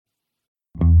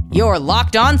Your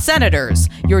Locked On Senators,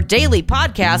 your daily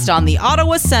podcast on the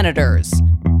Ottawa Senators.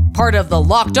 Part of the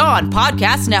Locked On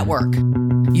Podcast Network.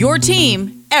 Your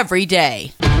team every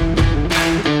day.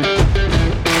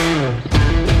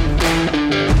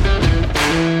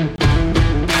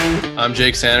 I'm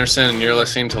Jake Sanderson, and you're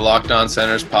listening to Locked On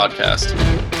Senators podcast.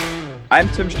 I'm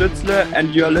Tim Stützle,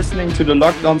 and you're listening to the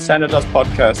Locked On Senators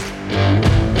podcast.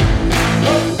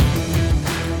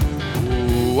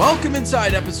 Welcome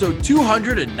inside episode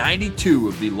 292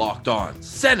 of the Locked On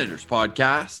Senators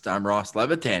podcast. I'm Ross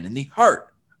Levitan in the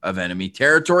heart of enemy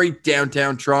territory,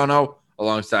 downtown Toronto,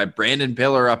 alongside Brandon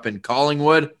Pillar up in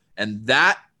Collingwood. And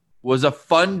that was a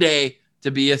fun day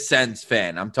to be a Sens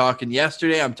fan. I'm talking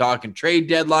yesterday, I'm talking trade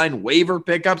deadline, waiver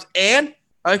pickups, and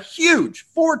a huge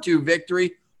 4-2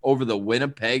 victory over the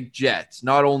Winnipeg Jets.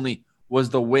 Not only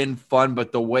was the win fun,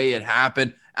 but the way it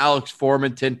happened. Alex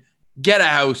Formenton, get a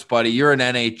house, buddy. You're an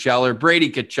NHLer.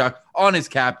 Brady Tkachuk on his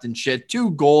captain shit,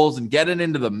 2 goals and getting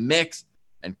into the mix.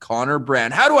 And Connor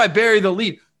Brown. How do I bury the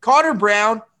lead? Connor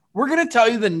Brown, we're going to tell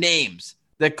you the names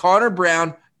that Connor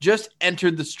Brown just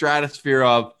entered the stratosphere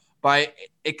of by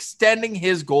extending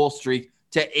his goal streak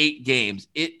to 8 games.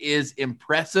 It is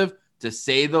impressive, to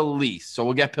say the least. So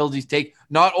we'll get Pilsy's take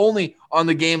not only on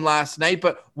the game last night,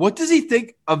 but what does he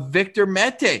think of Victor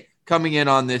Mete coming in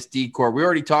on this decor? We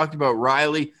already talked about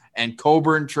Riley and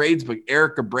Coburn trades, but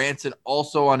Erica Branson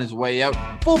also on his way out.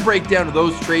 Full breakdown of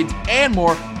those trades and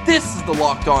more. This is the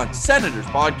Locked On Senators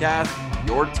podcast,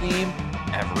 your team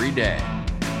every day.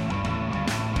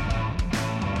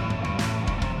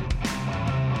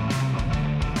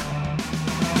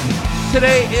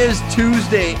 Today is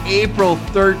Tuesday, April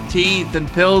 13th, and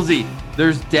Pilsy,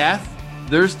 there's death,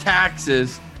 there's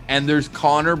taxes, and there's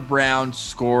Connor Brown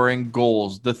scoring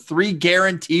goals. The 3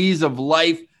 guarantees of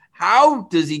life. How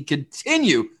does he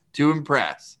continue to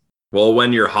impress? Well,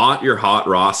 when you're hot,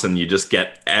 Ross, and you just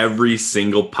get every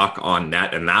single puck on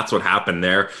net, and that's what happened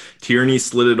there. Tierney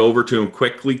slid it over to him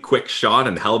quickly, quick shot,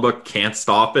 and Hellebuyck can't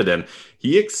stop it, and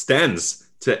he extends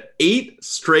to 8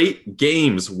 straight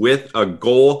games with a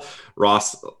goal.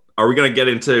 Ross, are we going to get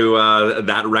into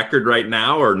that record right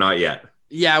now or not yet?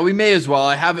 Yeah, we may as well.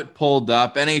 I have it pulled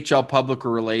up. NHL Public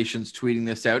Relations tweeting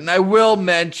this out. And I will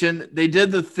mention they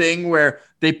did the thing where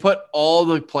they put all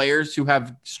the players who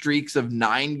have streaks of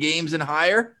 9 games and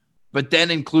higher, but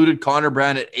then included Connor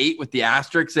Brown at 8 with the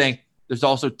asterisk saying there's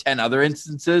also 10 other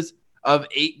instances of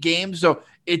 8 games. So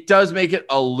it does make it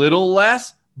a little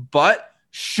less, but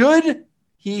should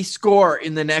he score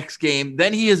in the next game,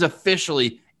 then he is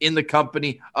officially in the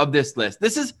company of this list.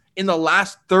 This is in the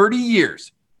last 30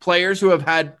 years, players who have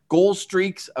had goal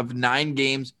streaks of 9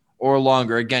 games or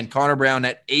longer. Again, Connor Brown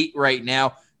at 8 right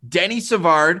now. Denny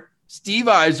Savard, Steve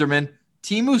Yzerman,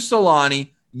 Teemu Selanne,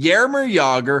 Jaromir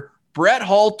Jagr, Brett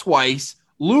Hull twice,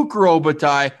 Luc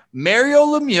Robitaille, Mario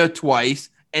Lemieux twice,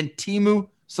 and Teemu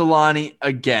Selanne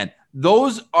again.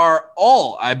 Those are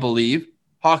all, I believe,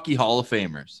 Hockey Hall of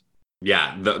Famers.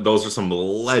 Yeah, those are some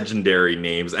legendary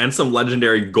names and some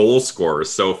legendary goal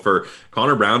scorers. So for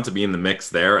Connor Brown to be in the mix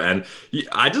there, and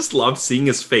I just loved seeing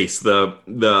his face,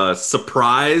 the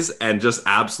surprise and just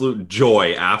absolute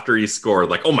joy after he scored.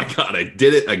 Like, oh my God, I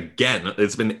did it again.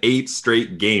 It's been 8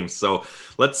 straight games. So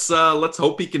let's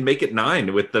hope he can make it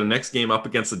 9 with the next game up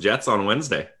against the Jets on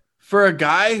Wednesday. For a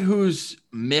guy who's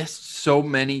missed so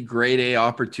many grade A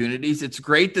opportunities, it's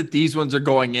great that these ones are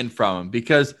going in from him,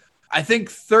 because I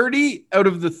think 30 out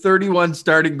of the 31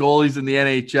 starting goalies in the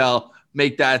NHL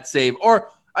make that save. Or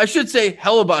I should say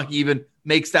Hellebuyck even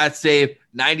makes that save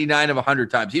 99 of 100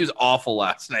 times. He was awful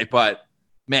last night, but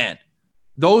man,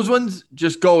 those ones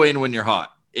just go in when you're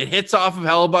hot. It hits off of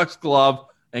Hellebuyck's glove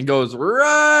and goes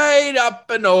right up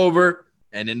and over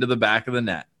and into the back of the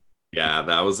net. Yeah,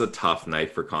 that was a tough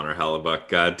night for Connor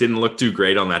Hellebuyck. Didn't look too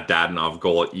great on that Dadonov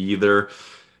goal either.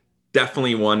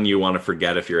 Definitely one you want to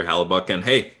forget if you're Hellebuyck. And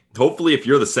hey, hopefully, if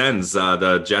you're the Sens,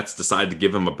 the Jets decide to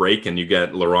give him a break and you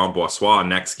get Laurent Brossoit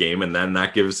next game, and then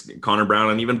that gives Connor Brown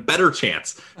an even better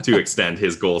chance to extend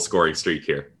his goal-scoring streak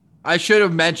here. I should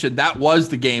have mentioned that was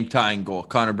the game-tying goal,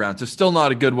 Connor Brown. So still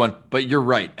not a good one, but you're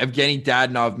right. Evgeny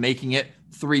Dadonov making it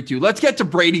 3-2. Let's get to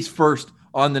Brady's first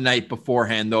on the night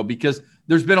beforehand, though, because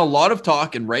there's been a lot of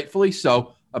talk, and rightfully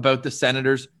so, about the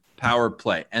Senators' power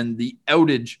play and the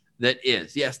outage that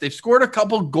is. Yes, they've scored a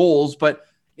couple goals, but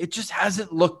it just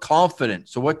hasn't looked confident.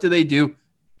 So what do?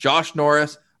 Josh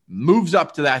Norris moves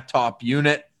up to that top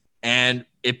unit, and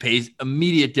it pays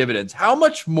immediate dividends. How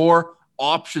much more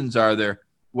options are there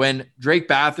when Drake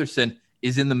Batherson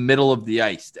is in the middle of the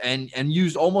ice and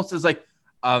used almost as like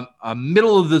a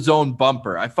middle of the zone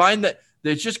bumper? I find that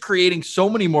It's just creating so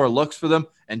many more looks for them.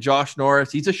 And Josh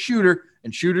Norris, he's a shooter,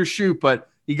 and shooters shoot, but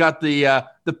he got the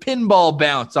pinball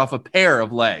bounce off a pair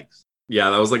of legs. Yeah,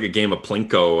 that was like a game of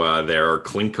Plinko there, or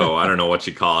Klinko. I don't know what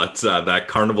you call it. That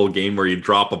carnival game where you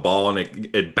drop a ball and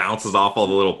it bounces off all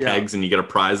the little pegs and you get a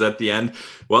prize at the end.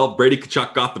 Well, Brady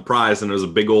Tkachuk got the prize, and it was a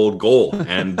big old goal.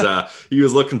 And he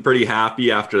was looking pretty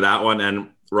happy after that one. And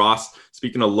Ross,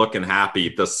 speaking of looking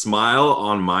happy, the smile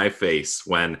on my face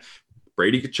when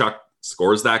Brady Tkachuk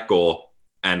scores that goal.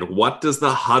 And what does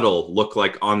the huddle look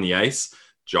like on the ice?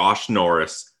 Josh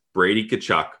Norris, Brady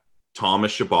Tkachuk,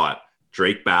 Thomas Chabot,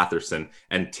 Drake Batherson,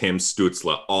 and Tim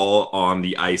Stützle all on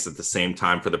the ice at the same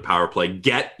time for the power play.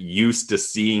 Get used to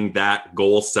seeing that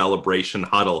goal celebration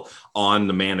huddle on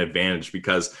the man advantage,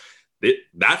 because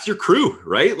that's your crew,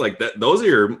 right? Like those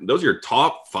are your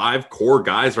top 5 core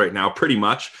guys right now, pretty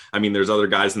much. I mean, there's other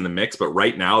guys in the mix, but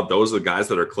right now those are the guys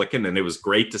that are clicking, and it was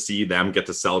great to see them get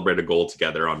to celebrate a goal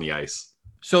together on the ice.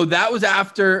 So that was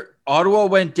after Ottawa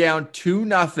went down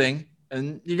 2-0.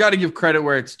 And you got to give credit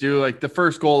where it's due. Like the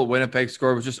first goal that Winnipeg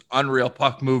scored was just unreal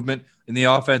puck movement in the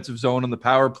offensive zone on the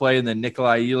power play. And then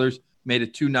Nikolai Ehlers made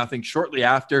it 2-0 shortly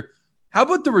after. How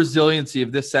about the resiliency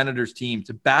of this Senators team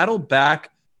to battle back?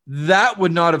 That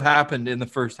would not have happened in the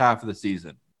first half of the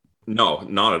season. No,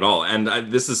 not at all. And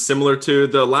this is similar to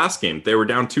the last game. They were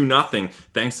down 2-0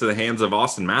 thanks to the hands of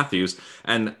Austin Matthews.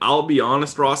 And I'll be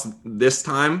honest, Ross, this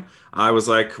time I was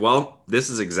like, well, this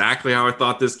is exactly how I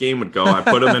thought this game would go. I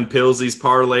put him in Pilsey's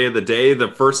parlay of the day.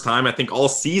 The first time, I think all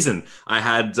season, I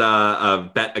had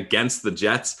a bet against the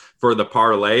Jets for the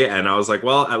parlay. And I was like,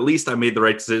 well, at least I made the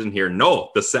right decision here. No,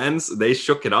 the Sens, they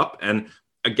shook it up. And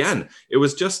again, it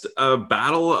was just a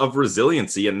battle of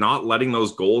resiliency and not letting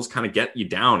those goals kind of get you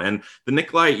down. And the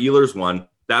Nikolai Ehlers one,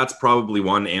 that's probably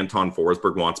one Anton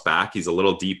Forsberg wants back. He's a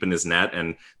little deep in his net,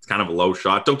 and it's kind of a low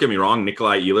shot. Don't get me wrong,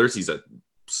 Nikolai Ehlers, he's a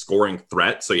scoring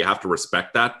threat, so you have to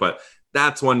respect that. But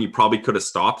that's one you probably could have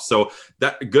stopped. So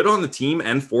that good on the team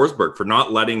and Forsberg for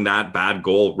not letting that bad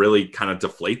goal really kind of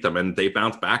deflate them, and they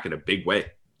bounced back in a big way.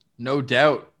 No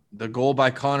doubt. The goal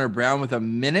by Connor Brown with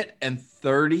 1 minute and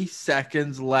 30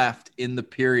 seconds left in the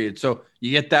period. So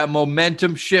you get that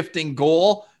momentum shifting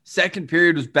goal. Second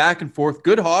period was back and forth.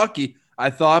 Good hockey, I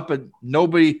thought, but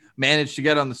nobody managed to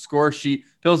get on the score sheet.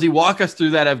 Pilsy, walk us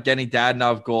through that Evgeny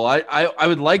Dadonov goal. I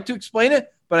would like to explain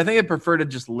it, but I think I'd prefer to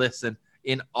just listen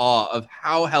in awe of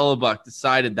how Hellebuyck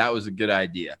decided that was a good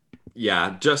idea.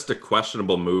 Yeah, just a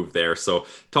questionable move there. So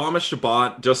Thomas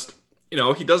Chabot just...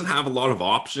 he doesn't have a lot of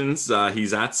options.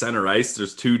 He's at center ice.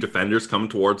 There's 2 defenders coming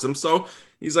towards him. So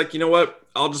he's like, you know what?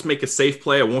 I'll just make a safe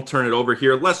play. I won't turn it over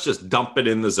here. Let's just dump it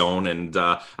in the zone. And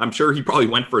I'm sure he probably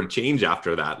went for a change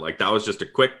after that. Like that was just a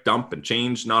quick dump and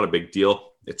change. Not a big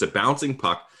deal. It's a bouncing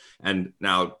puck. And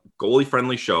now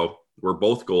goalie-friendly show. We're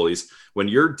both goalies. When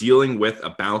you're dealing with a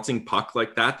bouncing puck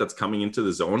like that that's coming into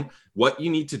the zone, what you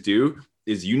need to do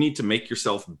is you need to make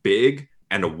yourself big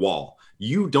and a wall.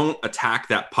 You don't attack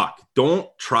that puck. Don't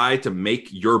try to make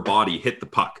your body hit the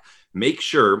puck. Make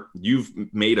sure you've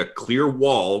made a clear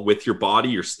wall with your body,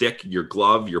 your stick, your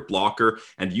glove, your blocker,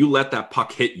 and you let that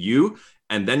puck hit you,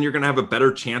 and then you're going to have a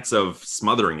better chance of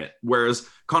smothering it. Whereas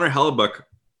Connor Hellebuyck,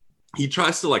 he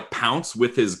tries to like pounce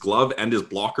with his glove and his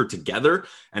blocker together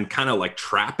and kind of like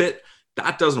trap it.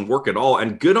 That doesn't work at all.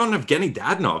 And good on Evgeny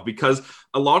Dadonov, because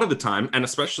a lot of the time, and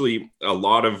especially a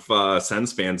lot of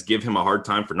Sens fans give him a hard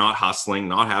time for not hustling,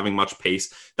 not having much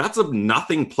pace. That's a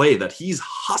nothing play that he's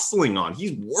hustling on.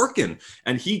 He's working,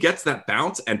 and he gets that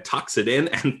bounce and tucks it in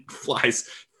and flies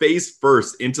face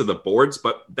first into the boards.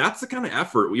 But that's the kind of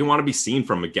effort we want to be seeing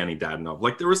from Evgeny Dadonov.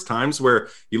 Like there was times where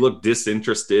he looked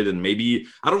disinterested and maybe,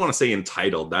 I don't want to say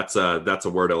entitled. That's a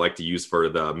word I like to use for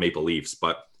the Maple Leafs,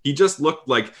 but he just looked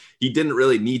like he didn't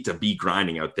really need to be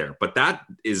grinding out there. But that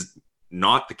is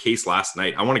not the case last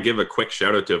night. I want to give a quick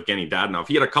shout out to Evgeny Dadonov.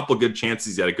 He had a couple good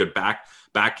chances. He had a good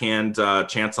backhand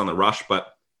chance on the rush,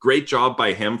 but great job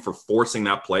by him for forcing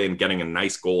that play and getting a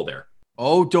nice goal there.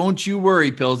 Oh, don't you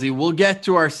worry, Pilsy. We'll get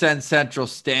to our Sens Central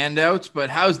standouts, but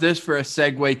how's this for a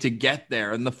segue to get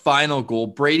there? And the final goal,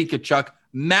 Brady Tkachuk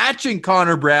matching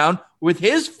Connor Brown with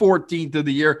his 14th of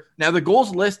the year. Now the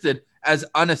goal's listed as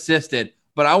unassisted,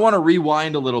 but I want to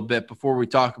rewind a little bit before we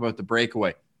talk about the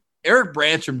breakaway. Eric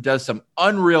Branstrom does some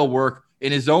unreal work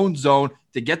in his own zone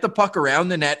to get the puck around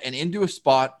the net and into a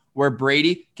spot where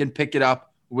Brady can pick it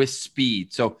up with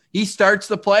speed. So he starts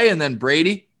the play and then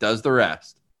Brady does the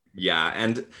rest. Yeah,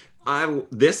 and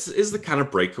this is the kind of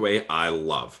breakaway I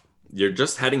love. You're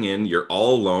just heading in, you're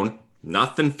all alone,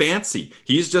 nothing fancy.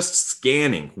 He's just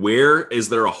scanning. Where is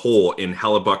there a hole in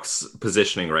Hellebuyck's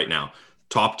positioning right now?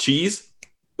 Top cheese,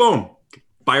 boom.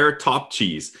 fire top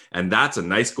cheese. And that's a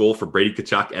nice goal for Brady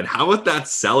Tkachuk. And how about that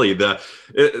Selly? That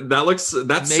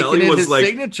Selly was like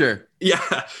signature. Yeah,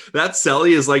 that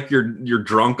Selly is like your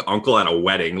drunk uncle at a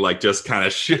wedding, like just kind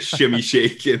of shimmy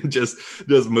shaking, just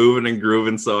moving and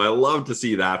grooving. So I love to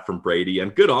see that from Brady,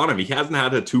 and good on him. He hasn't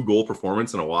had a 2-goal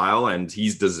performance in a while, and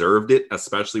he's deserved it,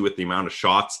 especially with the amount of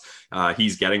shots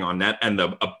he's getting on net and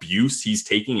the abuse he's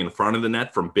taking in front of the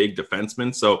net from big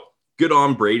defensemen. So good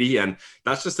on Brady, and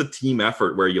that's just a team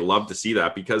effort where you love to see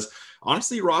that, because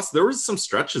honestly, Ross, there was some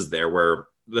stretches there where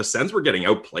the Sens were getting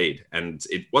outplayed and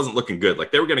it wasn't looking good.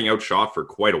 Like they were getting outshot for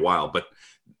quite a while, but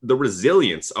the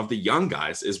resilience of the young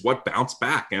guys is what bounced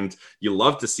back. And you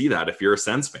love to see that if you're a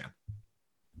Sens fan.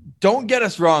 Don't get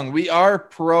us wrong. We are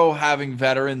pro having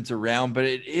veterans around, but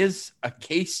it is a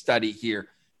case study here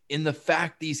in the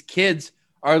fact these kids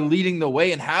are leading the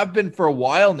way and have been for a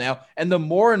while now. And the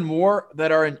more and more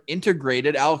that are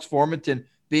integrated, Alex Formenton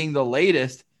being the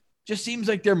latest, just seems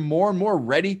like they're more and more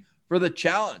ready for the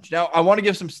challenge. Now, I want to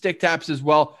give some stick taps as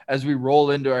well as we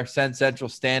roll into our Sens Central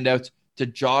standouts to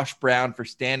Josh Brown for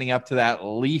standing up to that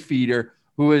Leaf Eater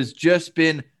who has just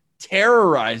been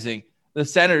terrorizing the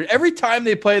Senators. Every time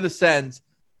they play the Sens,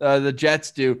 the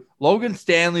Jets do, Logan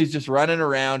Stanley's just running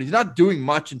around. He's not doing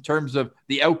much in terms of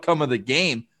the outcome of the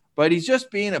game, but he's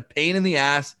just being a pain in the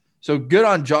ass. So good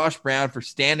on Josh Brown for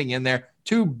standing in there.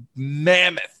 2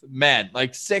 mammoth men,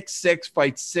 like 6'6",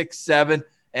 fights 6'7",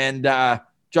 and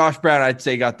Josh Brown, I'd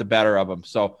say, got the better of him.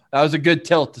 So that was a good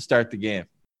tilt to start the game.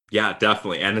 Yeah,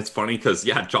 definitely. And it's funny because,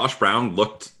 Josh Brown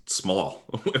looked small,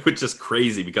 which is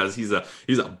crazy because he's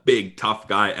a big, tough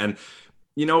guy. And,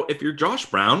 if you're Josh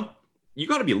Brown, you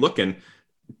got to be looking.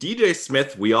 DJ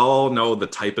Smith, we all know the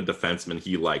type of defenseman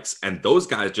he likes. And those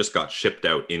guys just got shipped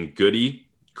out in Goody,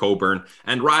 Coburn,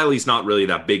 and Riley's not really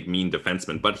that big, mean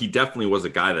defenseman, but he definitely was a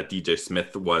guy that DJ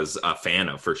Smith was a fan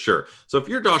of for sure. So if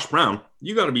you're Josh Brown,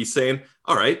 you got to be saying,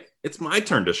 all right, it's my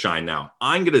turn to shine now.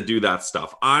 I'm going to do that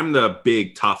stuff. I'm the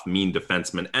big, tough, mean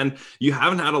defenseman. And you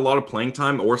haven't had a lot of playing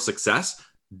time or success.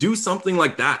 Do something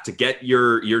like that to get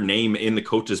your name in the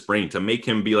coach's brain, to make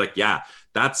him be like, yeah,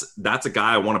 that's a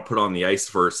guy I want to put on the ice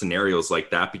for scenarios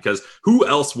like that, because who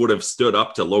else would have stood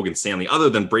up to Logan Stanley other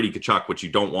than Brady Tkachuk, which you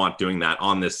don't want doing that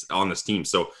on this team.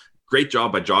 So great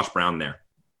job by Josh Brown there.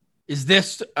 Is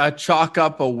this a chalk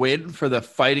up a win for the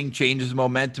fighting changes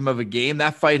momentum of a game?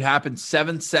 That fight happened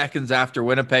 7 seconds after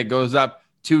Winnipeg goes up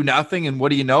 2-0. And what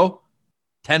do you know?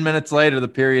 10 minutes later, the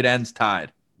period ends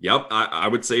tied. Yep, I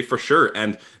would say for sure.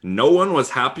 And no one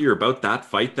was happier about that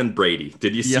fight than Brady.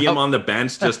 Did you see him on the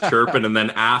bench just chirping? And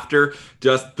then after,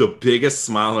 just the biggest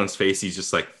smile on his face. He's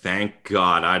just like, thank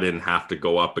God I didn't have to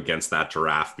go up against that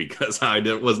giraffe, because I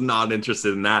was not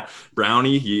interested in that.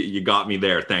 Brownie, you got me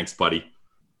there. Thanks, buddy.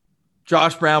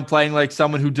 Josh Brown playing like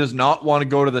someone who does not want to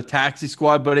go to the taxi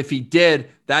squad. But if he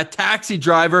did, that taxi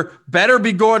driver better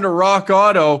be going to Rock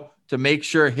Auto to make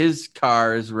sure his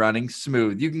car is running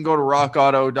smooth. You can go to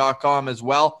rockauto.com as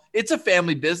well. It's a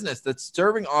family business that's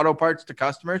serving auto parts to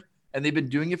customers, and they've been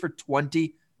doing it for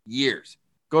 20 years.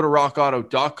 Go to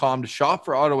rockauto.com to shop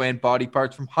for auto and body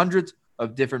parts from hundreds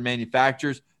of different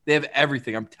manufacturers. They have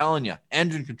everything, I'm telling you.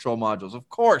 Engine control modules, of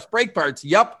course. Brake parts,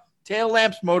 yup. Tail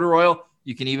lamps, motor oil.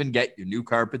 You can even get your new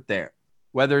carpet there.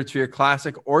 Whether it's for your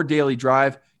classic or daily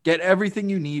drive, get everything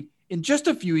you need in just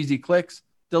a few easy clicks,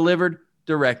 delivered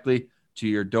directly to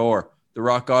your door. The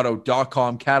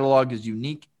rockauto.com catalog is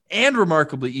unique and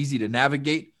remarkably easy to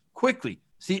navigate. Quickly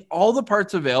see all the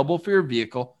parts available for your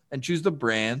vehicle and choose the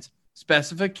brands,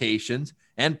 specifications,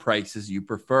 and prices you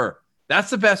prefer. That's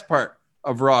the best part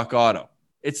of Rock Auto.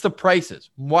 It's the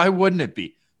prices. Why wouldn't it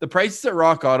be? The prices at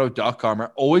rockauto.com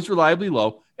are always reliably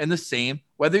low and the same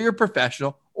whether you're a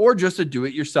professional or just a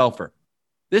do-it-yourselfer.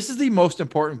 This is the most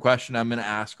important question I'm going to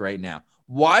ask right now.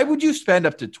 Why would you spend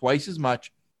up to twice as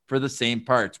much for the same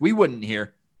parts? We wouldn't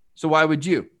here. So why would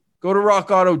you? Go to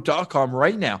rockauto.com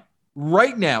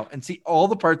right now, and see all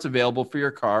the parts available for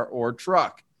your car or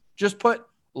truck. Just put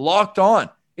Locked On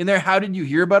in their How Did You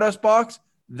Hear About Us box.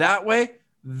 That way,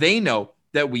 they know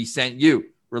that we sent you.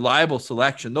 Reliable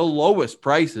selection, the lowest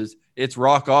prices. It's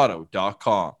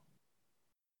rockauto.com.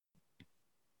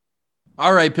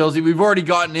 All right, Pilsy, we've already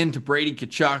gotten into Brady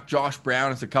Tkachuk. Josh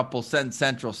Brown as a couple Sens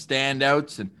Central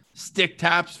standouts, and stick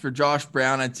taps for Josh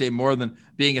Brown, I'd say, more than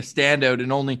being a standout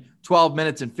in only 12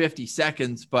 minutes and 50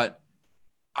 seconds. But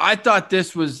I thought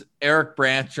this was Erik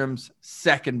Brannstrom's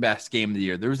second best game of the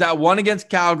year. There was that one against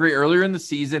Calgary earlier in the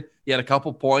season. He had a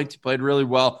couple points. He played really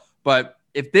well. But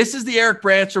if this is the Erik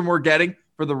Brannstrom we're getting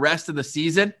for the rest of the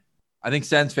season, I think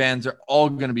Sens fans are all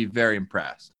going to be very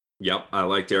impressed. Yep, I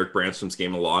liked Erik Brannstrom's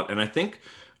game a lot. And I think,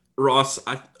 Ross,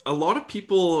 a lot of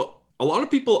people a lot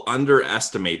of people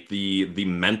underestimate the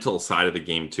mental side of the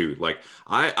game too. Like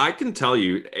I can tell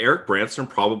you, Erik Brannstrom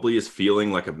probably is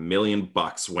feeling like $1 million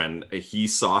when he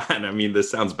saw, and I mean,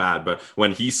 this sounds bad, but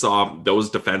when he saw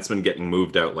those defensemen getting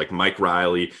moved out, like Mike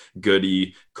Riley,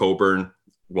 Goody, Coburn,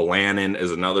 Wolanin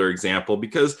is another example,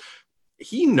 because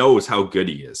he knows how good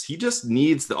he is. He just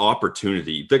needs the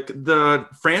opportunity. The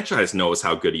franchise knows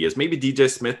how good he is. Maybe DJ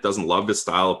Smith doesn't love his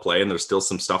style of play and there's still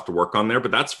some stuff to work on there,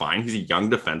 but that's fine. He's a young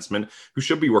defenseman who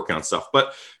should be working on stuff.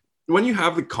 But when you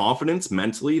have the confidence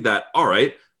mentally that, all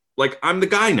right, like I'm the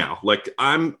guy now, like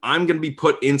I'm going to be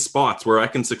put in spots where I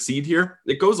can succeed here,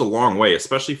 it goes a long way,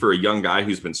 especially for a young guy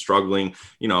who's been struggling,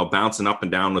 you know, bouncing up and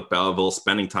down with Belleville,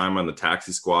 spending time on the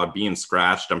taxi squad, being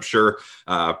scratched. I'm sure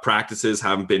practices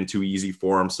haven't been too easy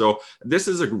for him. So this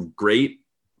is a great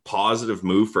positive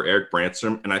move for Erik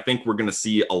Brannstrom, and I think we're going to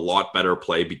see a lot better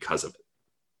play because of it.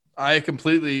 I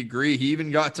completely agree. He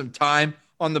even got some time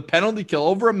on the penalty kill,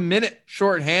 over a minute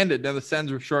shorthanded. Now the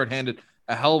Sens were shorthanded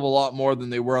a hell of a lot more than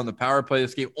they were on the power play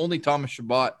this game. Only Thomas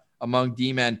Chabot among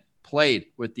D-men played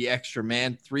with the extra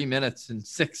man, 3 minutes and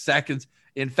 6 seconds.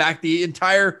 In fact, the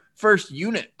entire first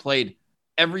unit played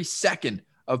every second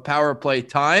of power play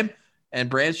time,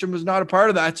 and Brannstrom was not a part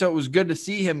of that, so it was good to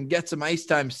see him get some ice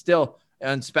time still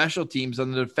on special teams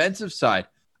on the defensive side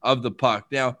of the puck.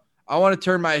 Now, I want to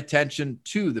turn my attention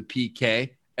to the PK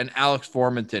and Alex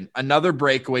Formenton. Another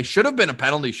breakaway. Should have been a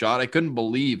penalty shot. I couldn't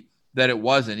believe that it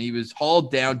wasn't. He was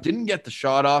hauled down, didn't get the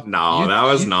shot off. No, that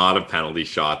was not a penalty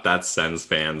shot. That's Sens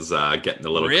fans getting a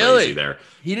little crazy there.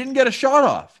 He didn't get a shot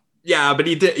off. Yeah, but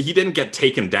he didn't get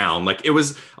taken down. Like, it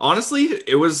was, honestly,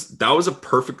 that was a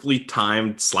perfectly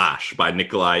timed slash by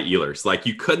Nikolai Ehlers. Like,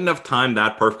 you couldn't have timed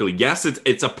that perfectly. Yes,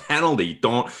 it's a penalty.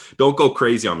 Don't go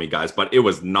crazy on me, guys, but it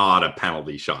was not a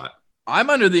penalty shot. I'm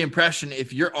under the impression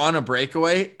if you're on a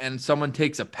breakaway and someone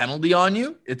takes a penalty on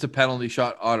you, it's a penalty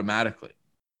shot automatically.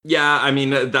 Yeah, I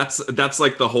mean, that's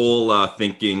like the whole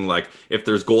thinking, like, if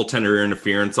there's goaltender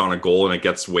interference on a goal and it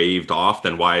gets waved off,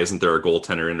 then why isn't there a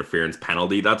goaltender interference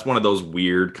penalty? That's one of those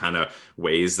weird kind of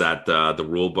ways that the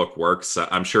rule book works.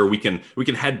 I'm sure we can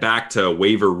head back to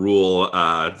waiver rule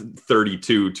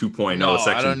 32 2.0 No,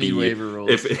 section I don't B need waiver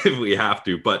rules. if we have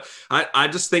to. But I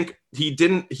just think he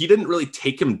didn't really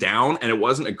take him down, and it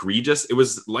wasn't egregious. It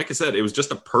was, like I said, it was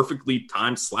just a perfectly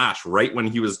timed slash right when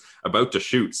he was about to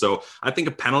shoot. So I think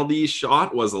a penalty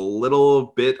shot was a little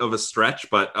bit of a stretch,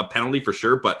 but a penalty for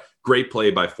sure. But great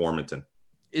play by Formenton.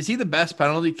 Is he the best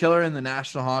penalty killer in the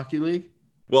National Hockey League?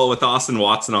 Well, with Austin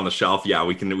Watson on the shelf, yeah,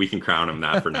 we can crown him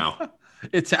that for now.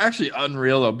 It's actually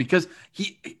unreal, though, because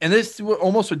and this is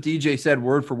almost what DJ said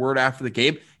word for word after the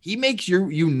game, he makes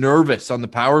you nervous on the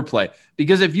power play,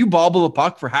 because if you bobble the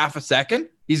puck for half a second,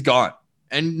 he's gone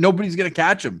and nobody's going to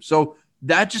catch him. So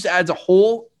that just adds a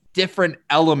whole different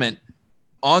element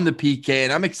on the PK,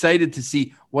 and I'm excited to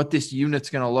see what this unit's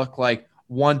going to look like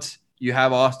once you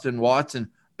have Austin Watson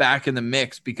back in the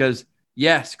mix, because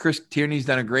yes, Chris Tierney's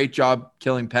done a great job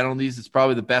killing penalties. It's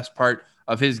probably the best part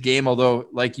of his game, although,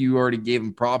 like you already gave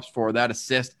him props for, that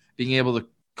assist, being able to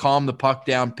calm the puck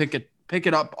down, pick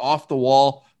it up off the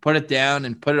wall, put it down,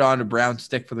 and put it onto Brown's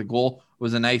stick for the goal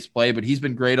was a nice play. But he's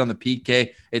been great on the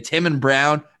PK. It's him and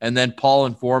Brown, and then Paul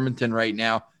and Formenton right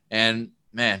now. And,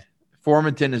 man,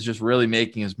 Formenton is just really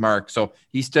making his mark. So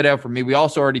he stood out for me. We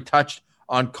also already touched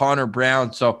on Connor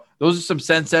Brown. So those are some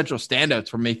Sens Central standouts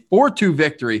for me. 4-2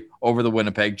 victory over the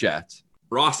Winnipeg Jets.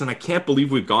 Ross, and I can't believe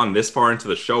we've gone this far into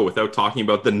the show without talking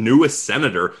about the newest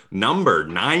Senator, number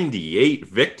 98,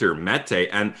 Victor Mete.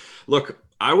 And look,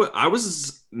 I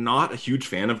was not a huge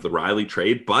fan of the Riley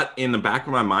trade, but in the back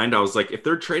of my mind, I was like, if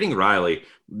they're trading Riley,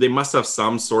 they must have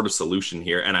some sort of solution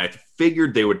here. And I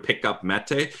figured they would pick up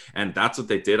Mete, and that's what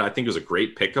they did. I think it was a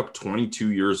great pickup,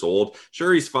 22 years old.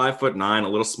 Sure, he's 5'9", a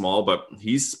little small, but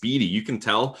he's speedy. You can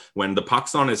tell when the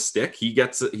puck's on his stick,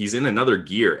 he's in another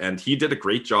gear, and he did a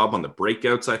great job on the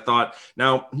breakouts, I thought.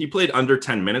 Now, he played under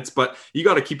 10 minutes, but you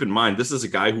got to keep in mind, this is a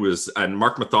guy who is, and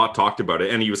Mark Mathot talked about it,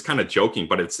 and he was kind of joking,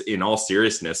 but it's in all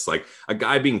seriousness, like a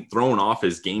guy being thrown off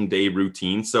his game day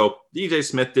routine. So DJ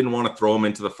Smith didn't want to throw him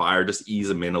into the fire, just ease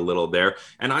him in a little there.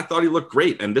 And I thought he looked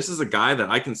great. And this is a guy that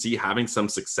I can see having some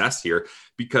success here,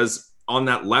 because on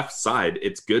that left side,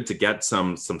 it's good to get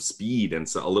some speed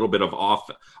and a little bit of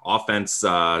offense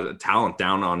talent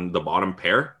down on the bottom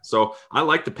pair. So I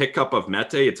like the pickup of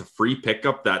Mete. It's a free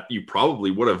pickup that you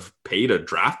probably would have paid a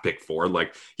draft pick for.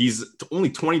 Like, he's only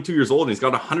 22 years old and he's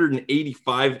got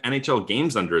 185 NHL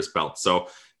games under his belt. So,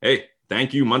 hey,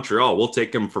 thank you, Montreal. We'll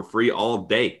take him for free all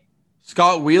day.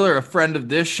 Scott Wheeler, a friend of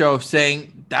this show,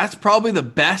 saying that's probably the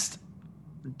best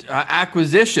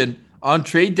acquisition on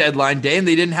trade deadline day, and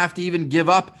they didn't have to even give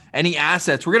up any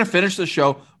assets. We're going to finish the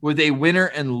show with a winner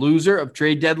and loser of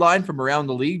trade deadline from around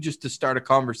the league, just to start a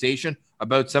conversation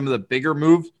about some of the bigger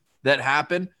moves that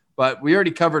happened. But we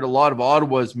already covered a lot of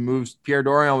Ottawa's moves. Pierre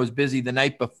Dorion was busy the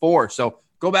night before. So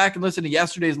go back and listen to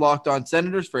yesterday's Locked On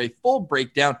Senators for a full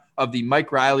breakdown of the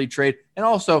Mike Reilly trade. And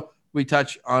also we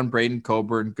touch on Braden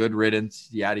Coburn, good riddance,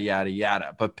 yada, yada,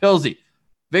 yada. But Pilsy,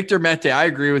 Victor Mete, I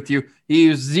agree with you. He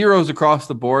used zeros across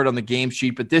the board on the game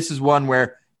sheet, but this is one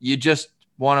where you just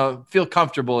want to feel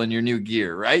comfortable in your new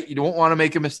gear, right? You don't want to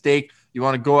make a mistake. You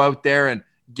want to go out there and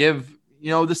give,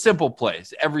 the simple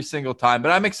plays every single time.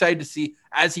 But I'm excited to see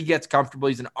as he gets comfortable.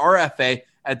 He's an RFA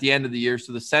at the end of the year,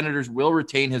 so the Senators will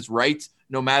retain his rights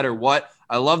no matter what.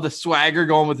 I love the swagger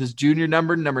going with his junior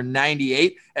number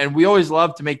 98, and we always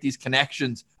love to make these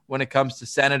connections when it comes to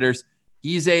Senators.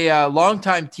 He's a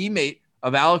longtime teammate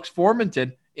of Alex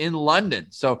Formenton in London,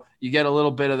 so you get a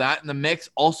little bit of that in the mix.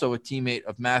 Also a teammate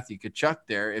of Matthew Tkachuk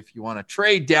there if you want to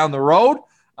trade down the road.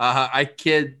 I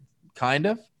kid kind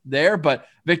of there, but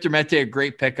Victor Mete, a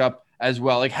great pickup as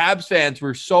well. Like, Habs fans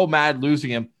were so mad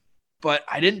losing him, but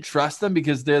I didn't trust them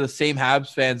because they're the same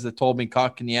Habs fans that told me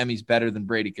Kotkaniemi's better than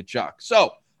Brady Tkachuk.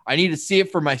 So I need to see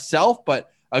it for myself,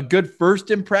 but a good first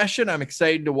impression. I'm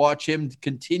excited to watch him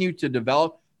continue to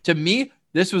develop. To me,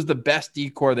 this was the best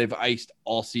decor they've iced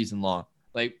all season long.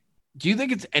 Like, do you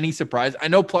think it's any surprise? I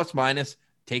know plus minus,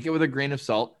 take it with a grain of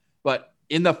salt, but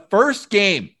in the first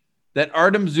game that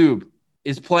Artem Zub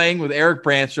is playing with Eric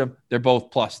Brandstrom, they're both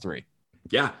 +3.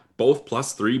 Yeah, both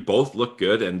 +3, both look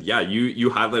good. And yeah, you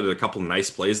highlighted a couple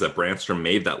nice plays that Brandstrom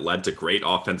made that led to great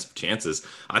offensive chances.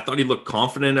 I thought he looked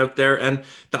confident out there. And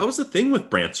that was the thing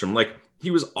with Brandstrom. Like, he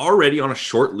was already on a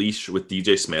short leash with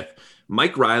DJ Smith.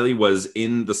 Mike Reilly was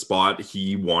in the spot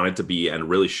he wanted to be and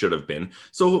really should have been.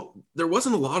 So there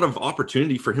wasn't a lot of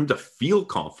opportunity for him to feel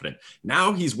confident.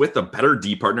 Now he's with a better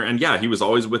D partner. And yeah, he was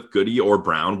always with Goody or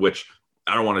Brown, which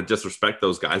I don't want to disrespect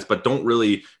those guys, but don't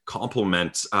really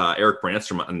compliment Eric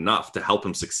Brandstrom enough to help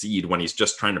him succeed when he's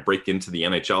just trying to break into the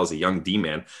NHL as a young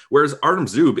D-man. Whereas Artem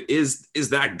Zub is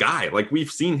that guy. Like,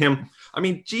 we've seen him. I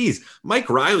mean, geez,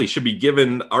 Mike Reilly should be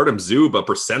giving Artem Zub a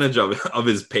percentage of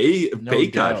his pay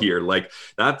cut here. Like,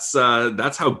 that's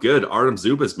how good Artem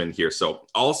Zub has been here. So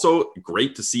also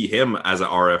great to see him as an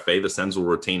RFA. The Sens will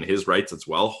retain his rights as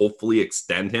well. Hopefully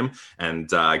extend him and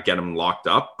get him locked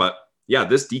up. But yeah,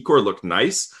 this decor looked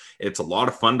nice. It's a lot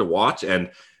of fun to watch,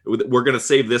 and we're going to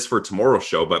save this for tomorrow's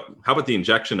show. But how about the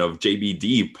injection of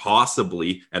JBD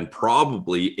possibly and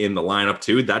probably in the lineup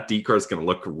too? That decor is going to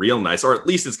look real nice, or at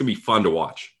least it's going to be fun to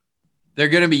watch. They're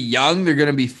going to be young. They're going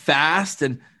to be fast.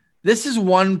 And this is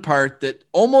one part that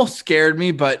almost scared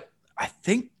me, but I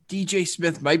think DJ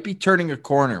Smith might be turning a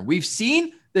corner. We've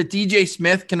seen that DJ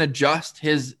Smith can adjust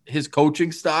his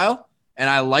coaching style, and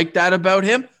I like that about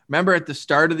him. Remember at the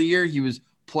start of the year, he was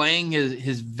playing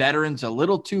his veterans a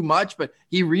little too much, but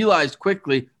he realized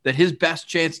quickly that his best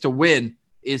chance to win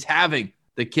is having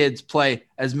the kids play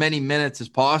as many minutes as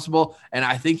possible. And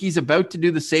I think he's about to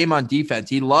do the same on defense.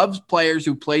 He loves players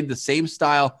who played the same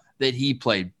style that he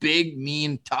played. Big,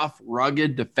 mean, tough,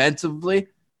 rugged defensively.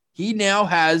 He now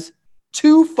has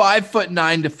 2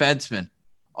 5'9" defensemen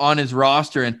on his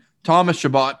roster. And Thomas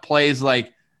Chabot plays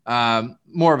like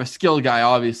more of a skill guy,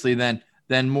 obviously, than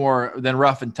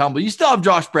rough and tumble. You still have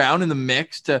Josh Brown in the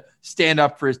mix to stand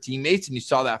up for his teammates, and you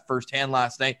saw that firsthand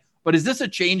last night. But is this a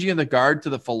changing of the guard to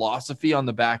the philosophy on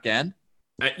the back end?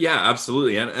 Yeah,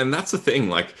 absolutely. And that's the thing.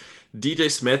 Like, DJ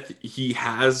Smith, he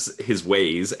has his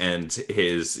ways and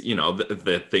his,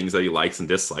 the things that he likes and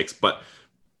dislikes. But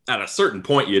at a certain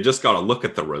point, you just got to look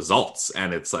at the results.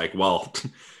 And it's like, well,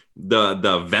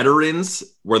 the veterans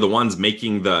were the ones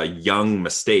making the young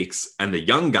mistakes, and the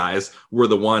young guys were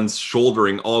the ones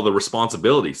shouldering all the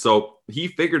responsibility. So he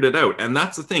figured it out. And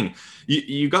that's the thing.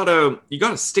 You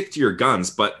gotta stick to your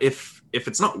guns, but if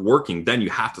it's not working, then you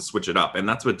have to switch it up. And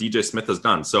that's what DJ Smith has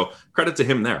done. So credit to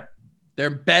him there. They're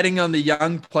betting on the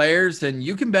young players, and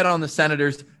you can bet on the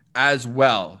Senators as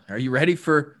well. Are you ready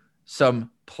for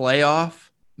some playoff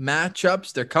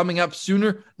matchups? They're coming up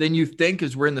sooner than you think,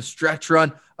 as we're in the stretch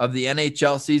run of the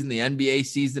NHL season, the NBA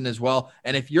season as well.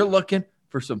 And if you're looking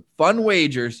for some fun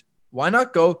wagers, why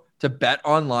not go to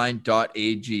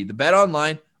betonline.ag? The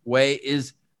BetOnline way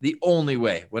is the only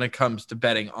way when it comes to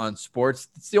betting on sports.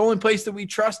 It's the only place that we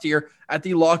trust here at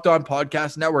the Locked On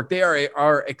Podcast Network. They are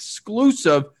our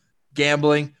exclusive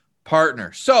gambling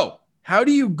partner. So how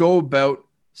do you go about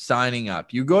signing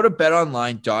up? You go to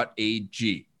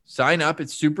betonline.ag. Sign up.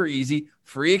 It's super easy.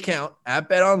 Free account at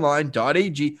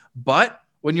betonline.ag. But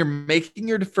when you're making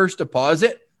your first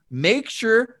deposit, make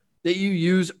sure that you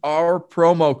use our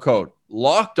promo code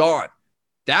Locked On.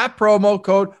 That promo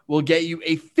code will get you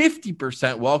a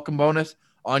 50% welcome bonus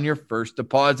on your first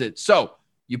deposit. So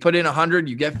you put in $100,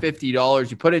 you get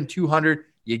 $50. You put in $200,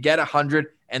 you get $100,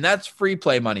 and that's free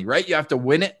play money, right? You have to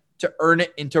win it to earn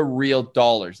it into real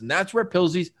dollars. And that's where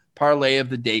Pilsy's parlay of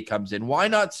the day comes in. Why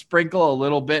not sprinkle a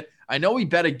little bit? I know he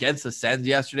bet against the Sens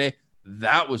yesterday.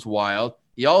 That was wild.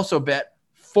 He also bet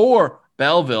for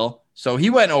Belleville, so he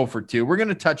went 0 for 2. We're going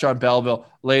to touch on Belleville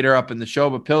later up in the show,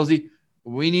 but Pilsy,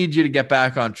 we need you to get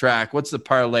back on track. What's the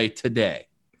parlay today?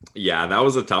 Yeah, that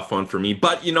was a tough one for me.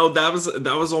 But,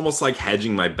 that was almost like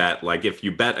hedging my bet. Like, if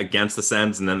you bet against the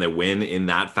Sens and then they win in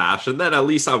that fashion, then at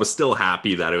least I was still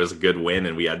happy that it was a good win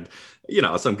and we had,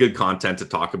 some good content to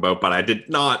talk about. But I did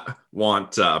not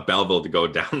want Belleville to go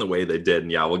down the way they did.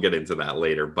 And yeah, we'll get into that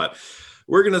later. But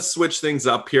we're going to switch things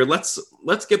up here. Let's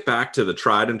get back to the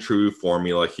tried and true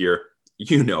formula here.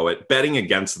 You know it, betting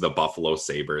against the Buffalo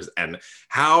Sabres. And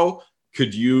how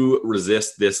could you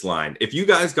resist this line? If you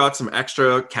guys got some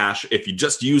extra cash, if you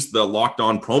just used the Locked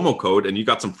On promo code and you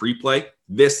got some free play,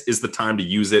 this is the time to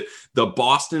use it. The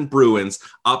Boston Bruins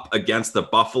up against the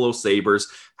Buffalo Sabres.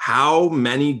 How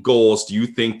many goals do you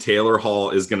think Taylor Hall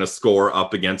is going to score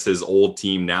up against his old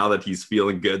team now that he's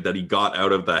feeling good, that he got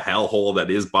out of the hellhole that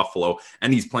is Buffalo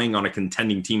and he's playing on a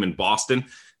contending team in Boston?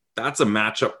 That's a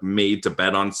matchup made to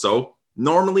bet on. So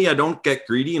normally I don't get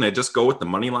greedy and I just go with the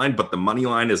money line, but the money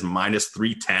line is minus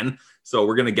 310. So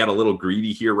we're going to get a little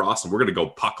greedy here, Ross, and we're going to go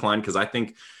puck line because I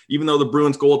think even though the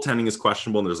Bruins goaltending is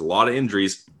questionable and there's a lot of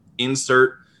injuries,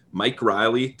 insert Mike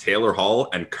Riley, Taylor Hall,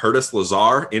 and Curtis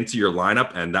Lazar into your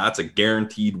lineup, and that's a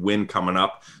guaranteed win coming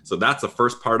up. So that's the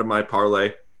first part of my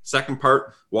parlay. Second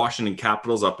part, Washington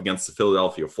Capitals up against the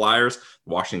Philadelphia Flyers.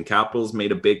 Washington Capitals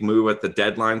made a big move at the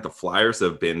deadline. The Flyers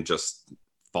have been just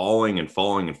falling.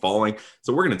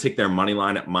 So we're going to take their money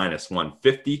line at minus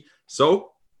 150.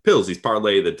 So Pilsy's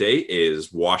parlay of the day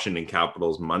is Washington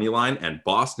Capitals money line and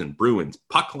Boston Bruins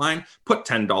puck line. Put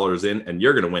 $10 in and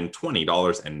you're going to win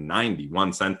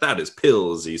 $20.91. That is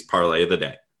Pilsy's parlay of the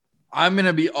day. I'm going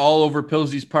to be all over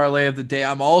Pilsy's parlay of the day.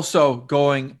 I'm also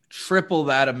going triple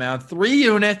that amount, 3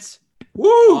 units.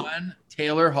 Woo! On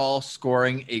Taylor Hall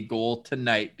scoring a goal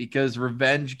tonight because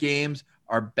revenge games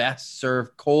are best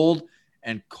served cold.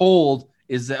 And cold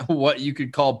is what you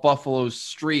could call Buffalo's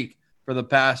streak for the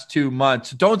past 2 months.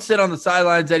 So don't sit on the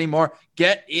sidelines anymore.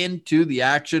 Get into the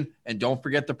action. And don't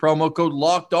forget the promo code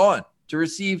Locked On to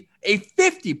receive a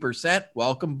 50%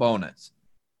 welcome bonus.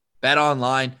 Bet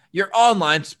Online, your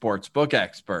online sportsbook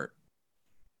expert.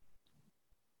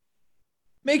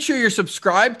 Make sure you're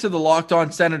subscribed to the Locked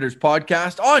On Senators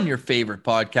podcast on your favorite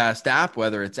podcast app,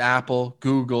 whether it's Apple,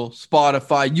 Google,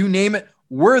 Spotify, you name it.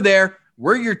 We're there.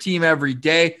 We're your team every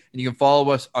day, and you can follow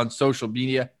us on social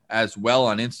media as well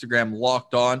on Instagram,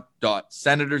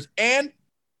 lockedon.senators, and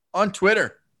on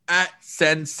Twitter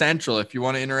 @SenCentral if you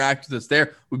want to interact with us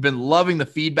there. We've been loving the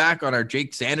feedback on our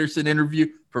Jake Sanderson interview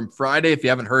from Friday. If you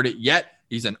haven't heard it yet,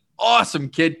 he's an awesome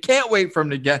kid. Can't wait for him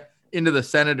to get into the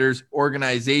Senators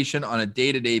organization on a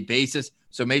day-to-day basis.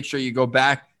 So make sure you go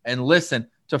back and listen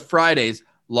to Friday's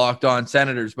Locked On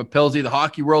Senators. But Pilsy, the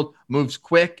hockey world moves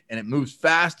quick and it moves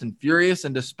fast and furious.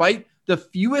 And despite the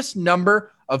fewest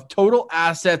number of total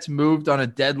assets moved on a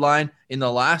deadline in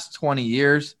the last 20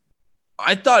 years,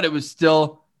 I thought it was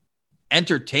still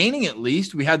entertaining. At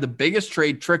least we had the biggest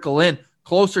trade trickle in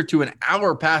closer to an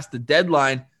hour past the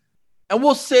deadline. And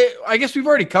we'll say, I guess we've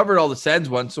already covered all the Sens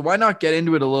ones, so why not get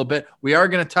into it a little bit? We are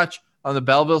going to touch on the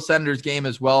Belleville Senators game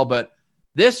as well, but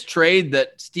this trade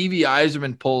that Stevie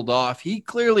Yzerman pulled off, he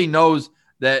clearly knows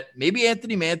that maybe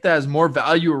Anthony Mantha has more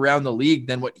value around the league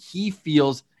than what he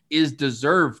feels is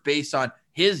deserved based on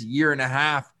his year and a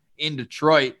half in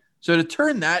Detroit. So to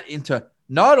turn that into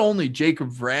not only Jacob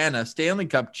Vrana, Stanley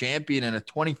Cup champion and a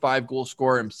 25-goal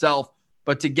scorer himself,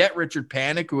 but to get Richard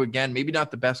Panik, who, again, maybe not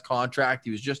the best contract,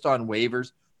 he was just on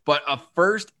waivers, but a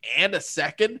first and a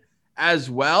second as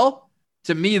well.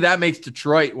 To me, that makes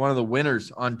Detroit one of the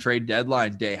winners on trade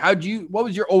deadline day. What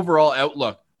was your overall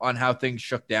outlook on how things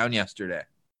shook down yesterday?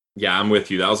 Yeah, I'm with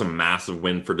you. That was a massive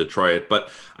win for Detroit, but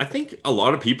I think a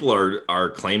lot of people are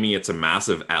claiming it's a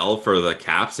massive L for the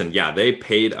Caps, and yeah, they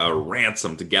paid a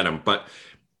ransom to get him, but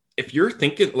if you're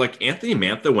thinking like Anthony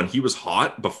Mantha, when he was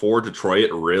hot before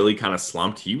Detroit really kind of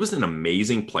slumped, he was an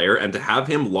amazing player. And to have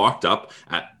him locked up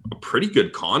at a pretty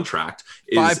good contract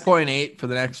is 5.8 for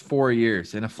the next 4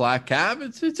 years in a flat cap.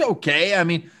 It's okay. I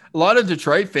mean, a lot of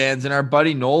Detroit fans and our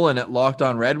buddy Nolan at Locked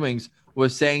On Red Wings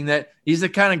was saying that he's the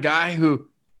kind of guy who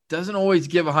doesn't always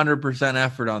give 100%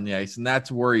 effort on the ice. And that's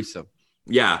worrisome.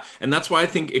 Yeah, and that's why I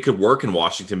think it could work in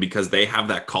Washington because they have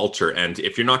that culture. And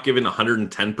if you're not giving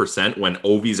 110% when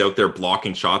Ovi's out there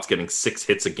blocking shots, getting 6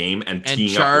 hits a game, and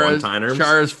teeing up one-timers.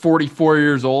 Chara's 44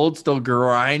 years old, still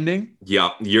grinding.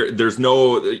 Yeah, there's a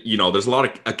lot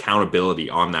of accountability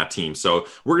on that team. So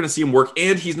we're going to see him work,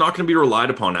 and he's not going to be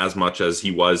relied upon as much as he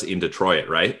was in Detroit,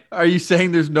 right? Are you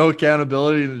saying there's no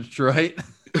accountability in Detroit?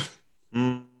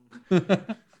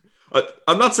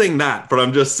 I'm not saying that, but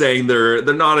I'm just saying they're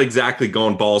not exactly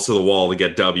going balls to the wall to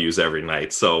get W's every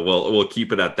night. So we'll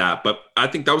keep it at that. But I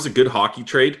think that was a good hockey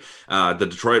trade. The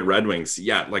Detroit Red Wings,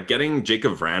 like getting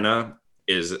Jacob Vrana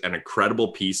is an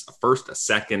incredible piece. A first, a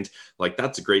second, like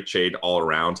that's a great trade all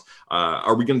around.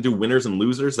 Are we going to do winners and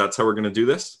losers? That's how we're going to do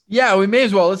this? Yeah, we may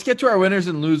as well. Let's get to our winners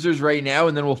and losers right now,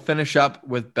 and then we'll finish up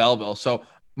with Belleville. So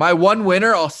my one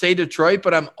winner, I'll say Detroit,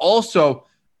 but I'm also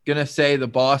going to say the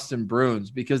Boston Bruins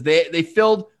because they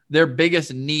filled their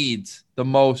biggest needs the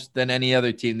most than any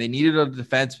other team. They needed a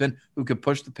defenseman who could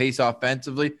push the pace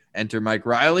offensively, enter Mike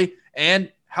Riley.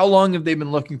 And how long have they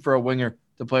been looking for a winger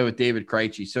to play with David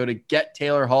Krejci? So to get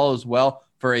Taylor Hall as well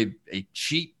for a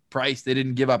cheap price, they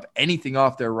didn't give up anything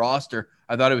off their roster.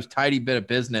 I thought it was a tidy bit of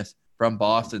business from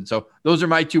Boston. So those are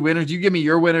my two winners. You give me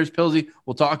your winners, Pilsy.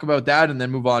 We'll talk about that and then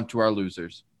move on to our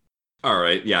losers. All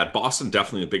right. Yeah, Boston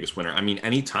definitely the biggest winner. I mean,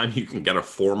 anytime you can get a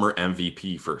former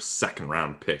MVP for a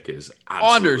second-round pick is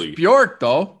absolutely... Anders Bjork,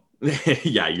 though.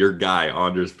 Yeah, your guy,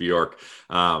 Anders Bjork.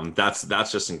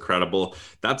 That's just incredible.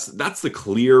 That's the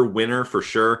clear winner for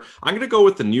sure. I'm going to go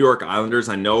with the New York Islanders.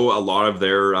 I know a lot of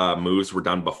their moves were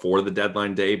done before the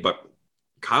deadline day, but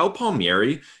Kyle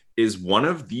Palmieri is one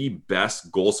of the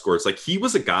best goal scorers. Like, he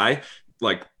was a guy...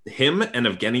 like him and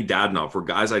Evgeny Dadonov were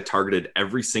guys I targeted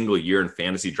every single year in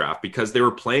fantasy draft because they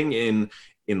were playing in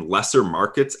lesser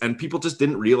markets and people just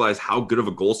didn't realize how good of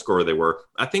a goal scorer they were.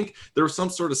 I think there was some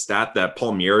sort of stat that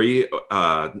Palmieri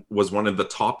was one of the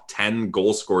top 10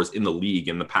 goal scorers in the league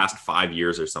in the past 5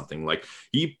 years or something. Like,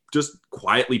 he just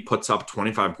quietly puts up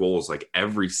 25 goals like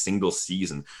every single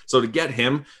season. So to get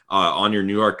him on your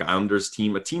New York Islanders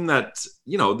team, a team that,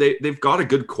 they've got a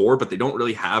good core, but they don't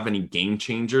really have any game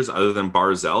changers other than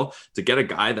Barzell, to get a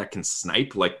guy that can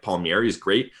snipe like Palmieri is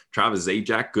great. Travis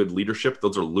Zajac, good leadership.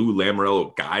 Those are Lou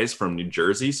Lamoriello guys from New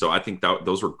Jersey. So I think that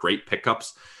those were great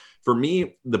pickups. For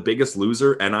me, the biggest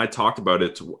loser, and I talked about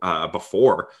it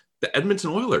before, the Edmonton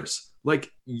Oilers. Like,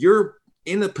 you're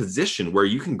in a position where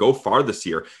you can go far this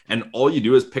year and all you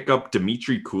do is pick up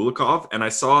Dmitry Kulikov. And I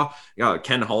saw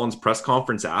Ken Holland's press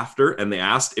conference after, and they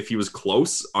asked if he was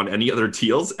close on any other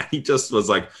deals. And he just was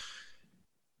like,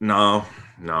 no,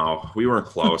 we weren't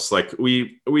close. Like,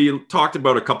 we talked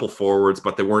about a couple forwards,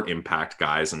 but they weren't impact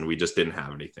guys. And we just didn't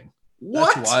have anything.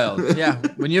 What? That's wild. Yeah.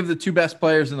 When you have the two best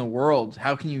players in the world,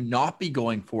 how can you not be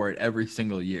going for it every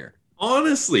single year?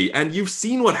 Honestly. And you've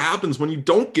seen what happens when you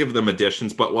don't give them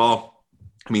additions, but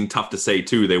tough to say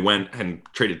too. They went and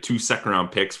traded 2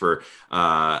 second-round picks for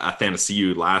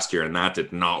Athanasiou last year, and that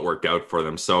did not work out for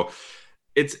them. So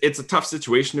it's a tough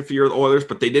situation if you're the Oilers,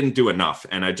 but they didn't do enough.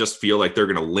 And I just feel like they're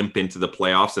going to limp into the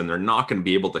playoffs, and they're not going to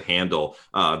be able to handle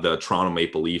the Toronto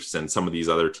Maple Leafs and some of these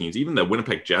other teams. Even the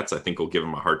Winnipeg Jets, I think, will give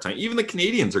them a hard time. Even the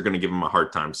Canadians are going to give them a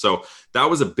hard time. So that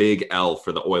was a big L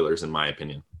for the Oilers, in my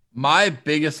opinion. My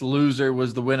biggess loser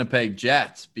was the Winnipeg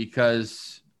Jets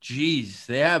because... geez,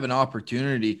 they have an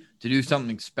opportunity to do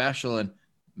something special, and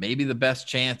maybe the best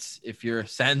chance, if you're a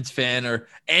Sens fan or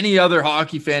any other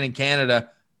hockey fan in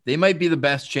Canada, they might be the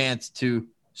best chance to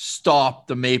stop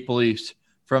the Maple Leafs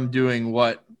from doing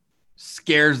what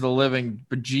scares the living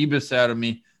bejeebus out of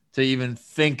me to even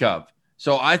think of.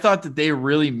 So I thought that they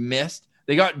really missed.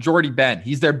 They got Jordy Ben.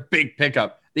 He's their big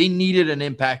pickup. They needed an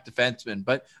impact defenseman.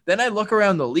 But then I look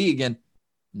around the league and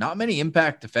not many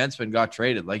impact defensemen got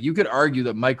traded. Like, you could argue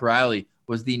that Mike Riley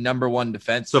was the number one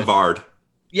defenseman. Savard.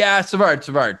 Yeah,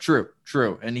 Savard.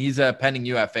 True. And he's a pending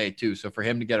UFA too. So for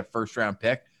him to get a first round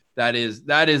pick, that is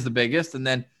the biggest. And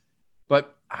then,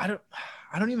 but I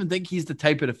don't even think he's the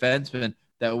type of defenseman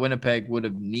that Winnipeg would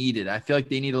have needed. I feel like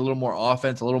they need a little more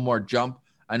offense, a little more jump.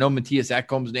 I know Matthias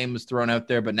Ekholm's name was thrown out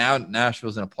there, but now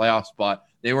Nashville's in a playoff spot.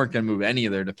 They weren't going to move any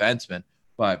of their defensemen.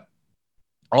 But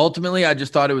ultimately, I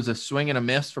just thought it was a swing and a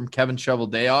miss from Kevin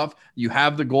Shovel-Dayoff. You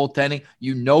have the goaltending.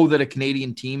 You know that a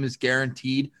Canadian team is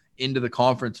guaranteed into the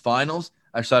conference finals.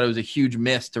 I just thought it was a huge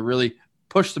miss to really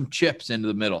push some chips into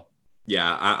the middle.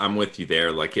 Yeah, I'm with you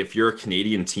there. Like, if you're a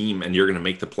Canadian team and you're going to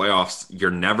make the playoffs,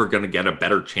 you're never going to get a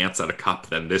better chance at a cup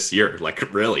than this year.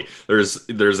 Like, really,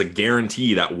 there's a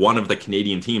guarantee that one of the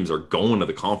Canadian teams are going to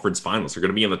the conference finals. They're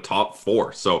going to be in the top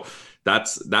 4. So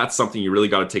that's something you really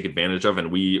got to take advantage of.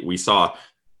 And we saw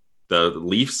the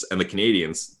Leafs and the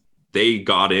Canadians they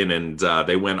got in and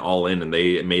they went all in and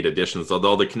they made additions,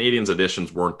 although the Canadians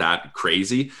additions weren't that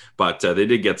crazy, but they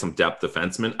did get some depth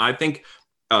defensemen. I think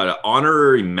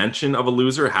honorary mention of a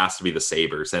loser has to be the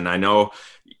Sabres. And I know,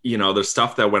 there's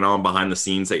stuff that went on behind the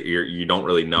scenes that you don't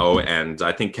really know. And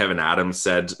I think Kevin Adams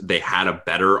said they had a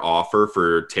better offer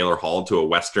for Taylor Hall to a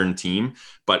Western team,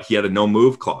 but he had a no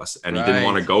move clause and he didn't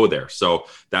want to go there. So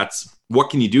that's, what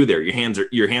can you do there? Your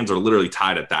hands are literally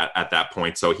tied at that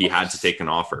point. So he had to take an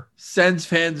offer. Sens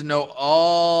fans know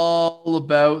all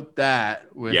about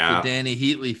that with the Danny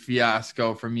Heatley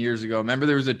fiasco from years ago. Remember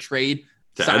there was a trade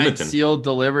to signed, Edmonton. sealed,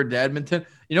 delivered to Edmonton.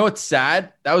 You know what's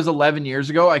sad? That was 11 years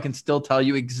ago. I can still tell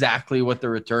you exactly what the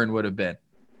return would have been.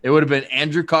 It would have been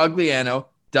Andrew Cogliano,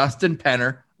 Dustin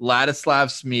Penner, Ladislav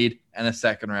Smid, and a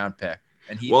second-round pick.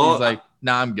 And he's like,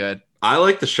 nah, I'm good. I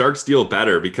like the Sharks deal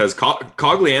better because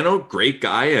Cogliano, great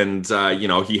guy, and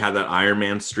he had that Iron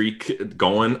Man streak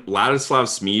going. Ladislav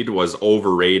Smid was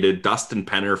overrated. Dustin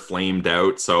Penner flamed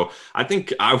out. So I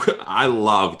think I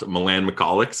loved Milan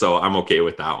Michalek, so I'm okay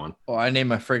with that one. Oh, I named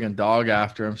my friggin' dog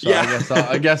after him, so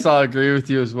I guess I'll agree with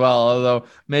you as well. Although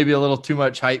maybe a little too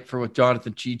much hype for what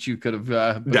Jonathan Chichu could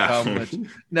have become, which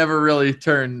never really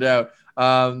turned out.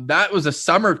 That was a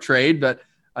summer trade, but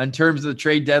in terms of the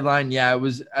trade deadline, it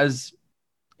was as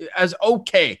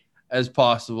okay as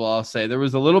possible, I'll say. There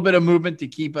was a little bit of movement to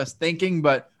keep us thinking,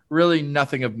 but really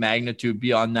nothing of magnitude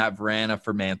beyond that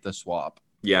Vrana-Mantha swap.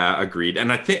 Yeah, agreed.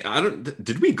 And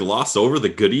did we gloss over the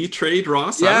Goody trade,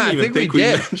 Ross? Yeah, I think we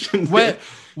did.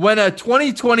 When a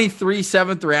 2023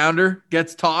 seventh rounder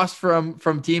gets tossed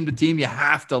from team to team, you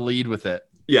have to lead with it.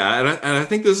 Yeah, and I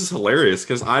think this is hilarious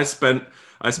because I spent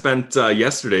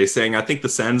yesterday saying I think the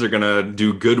Sens are going to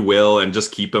do goodwill and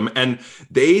just keep him. And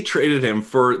they traded him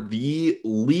for the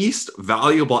least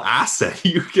valuable asset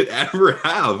you could ever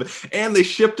have. And they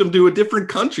shipped him to a different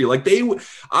country.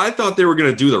 I thought they were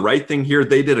going to do the right thing here.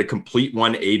 They did a complete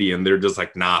 180 and they're just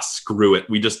like, nah, screw it.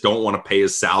 We just don't want to pay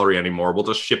his salary anymore. We'll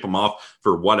just ship him off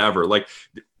for whatever.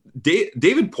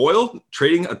 David Poile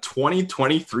trading a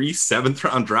 2023 seventh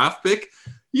round draft pick.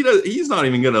 He's not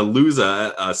even going to lose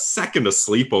a second of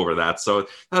sleep over that. So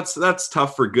that's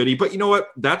tough for Goody. But you know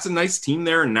what? That's a nice team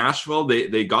there in Nashville.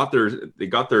 They got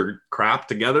their crap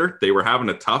together. They were having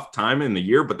a tough time in the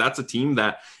year, but that's a team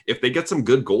that if they get some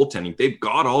good goaltending, they've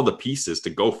got all the pieces to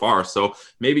go far. So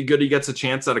maybe Goody gets a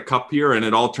chance at a cup here, and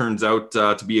it all turns out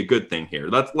to be a good thing here.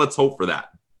 Let's hope for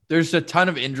that. There's a ton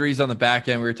of injuries on the back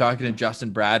end. We were talking to Justin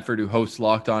Bradford, who hosts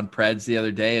Locked On Preds the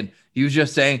other day, and he was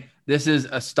just saying, this is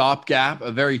a stopgap,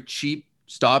 a very cheap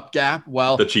stopgap.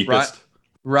 Well, the cheapest.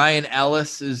 Ryan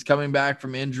Ellis is coming back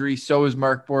from injury. So is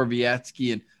Mark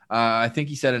Borowiecki. And I think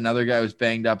he said another guy was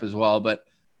banged up as well. But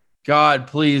God,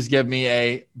 please give me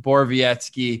a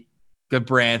Borowiecki,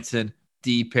 Goodbranson,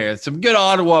 D pair. Some good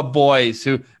Ottawa boys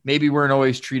who maybe weren't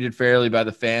always treated fairly by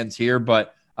the fans here.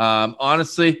 But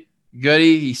honestly,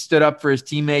 Goody, he stood up for his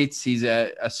teammates. He's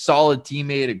a solid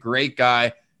teammate, a great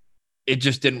guy. It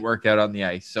just didn't work out on the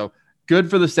ice. So good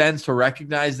for the Sens to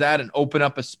recognize that and open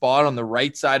up a spot on the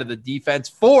right side of the defense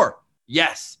for,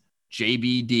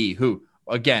 JBD, who,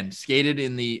 again, skated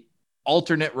in the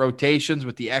alternate rotations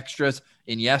with the extras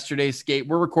in yesterday's skate.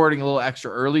 We're recording a little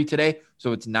extra early today,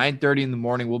 so it's 9:30 in the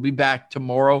morning. We'll be back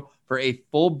tomorrow for a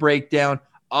full breakdown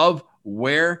of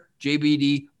where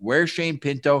JBD, where Shane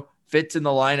Pinto fits in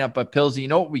the lineup. But Pillsy, you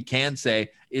know what we can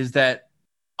say is that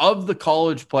of the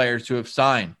college players who have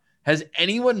signed, has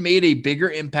anyone made a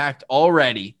bigger impact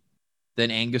already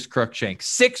than Angus Crookshank?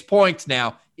 6 points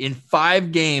now in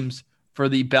 5 games for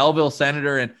the Belleville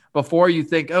Senator. And before you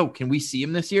think, oh, can we see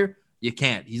him this year? You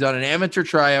can't. He's on an amateur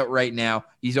tryout right now.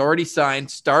 He's already signed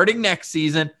starting next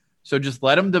season. So just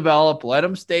let him develop, let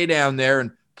him stay down there. And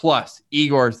plus,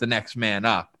 Igor's the next man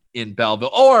up in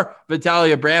Belleville. Or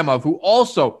Vitaly Abramov, who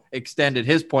also extended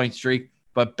his point streak.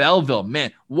 But Belleville,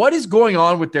 man, what is going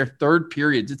on with their third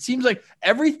periods? It seems like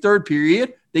every third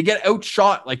period, they get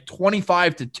outshot like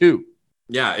 25-2.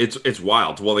 Yeah, it's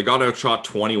wild. Well, they got outshot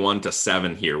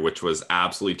 21-7 here, which was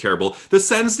absolutely terrible. The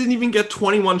Sens didn't even get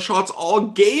 21 shots all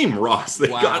game, Ross. They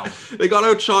got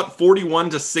outshot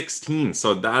 41-16.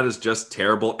 So that is just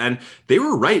terrible. And they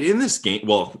were right in this game.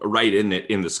 Well, right in it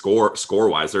in the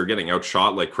score-wise. They're getting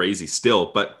outshot like crazy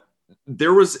still. But it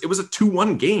was a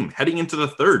 2-1 game heading into the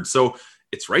third. So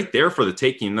it's right there for the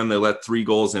taking. And then they let 3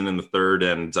 goals in the third.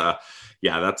 And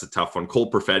yeah, that's a tough one.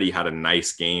 Cole Perfetti had a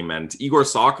nice game. And Igor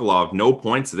Sokolov, no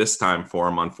points this time for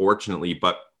him, unfortunately.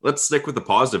 But let's stick with the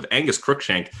positive. Angus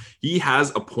Crookshank, he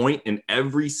has a point in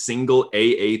every single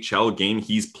AHL game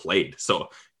he's played. So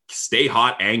stay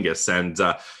hot Angus. And,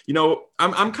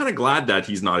 I'm kind of glad that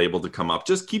he's not able to come up.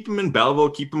 Just keep him in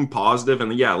Belleville, keep him positive.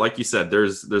 And yeah, like you said,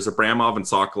 there's Abramov and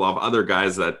Sokolov, other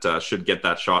guys that should get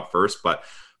that shot first. But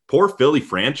poor Philly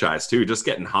franchise, too, just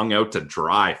getting hung out to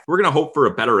dry. We're going to hope for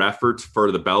a better effort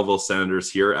for the Belleville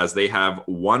Senators here as they have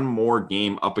one more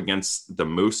game up against the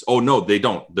Moose. Oh, no, they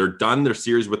don't. They're done their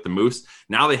series with the Moose.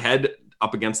 Now they head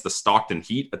up against the Stockton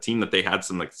Heat, a team that they had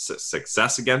some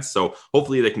success against. So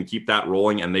hopefully they can keep that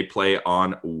rolling, and they play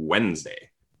on Wednesday.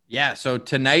 Yeah, so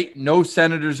tonight, no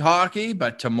Senators hockey,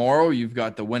 but tomorrow you've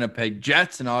got the Winnipeg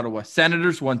Jets and Ottawa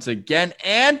Senators once again,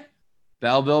 and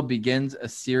Belleville begins a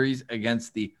series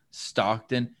against the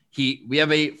Stockton Heat. We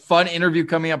have a fun interview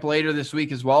coming up later this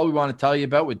week as well we want to tell you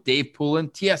about with Dave Poulin,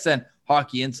 TSN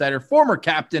hockey insider, former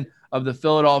captain of the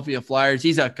Philadelphia Flyers.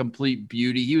 He's a complete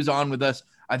beauty. He was on with us,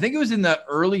 I think it was in the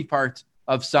early parts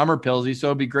of Summer Pilsy, so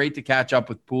it'd be great to catch up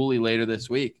with Pooley later this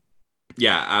week.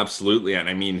 Yeah, absolutely. And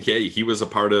I mean, he was a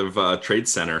part of Trade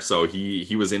Center, so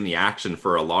he was in the action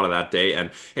for a lot of that day.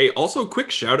 And hey, also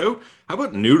quick shout out, how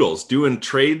about Noodles doing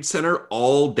Trade Center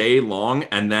all day long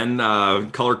and then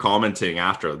color commenting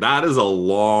after? That is a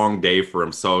long day for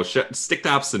him. So stick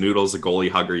taps to Noodles, a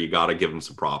goalie hugger. You got to give him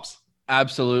some props.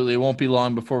 Absolutely. It won't be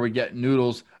long before we get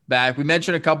Noodles back. We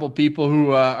mentioned a couple people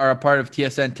who are a part of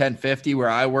TSN 1050 where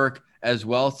I work as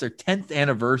well. It's their 10th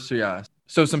anniversary.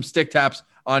 So some stick taps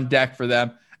on deck for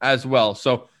them as well.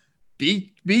 So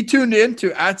be tuned in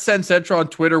to @SenCentral on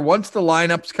Twitter. Once the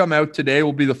lineups come out today,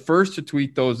 we'll be the first to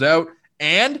tweet those out.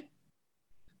 And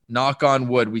knock on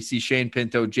wood, we see Shane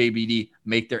Pinto, JBD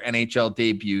make their NHL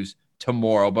debuts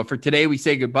tomorrow. But for today, we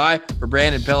say goodbye. For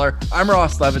Brandon Pillar, I'm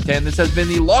Ross Levitan. This has been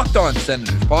the Locked On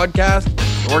Senators podcast,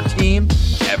 your team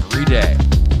every day.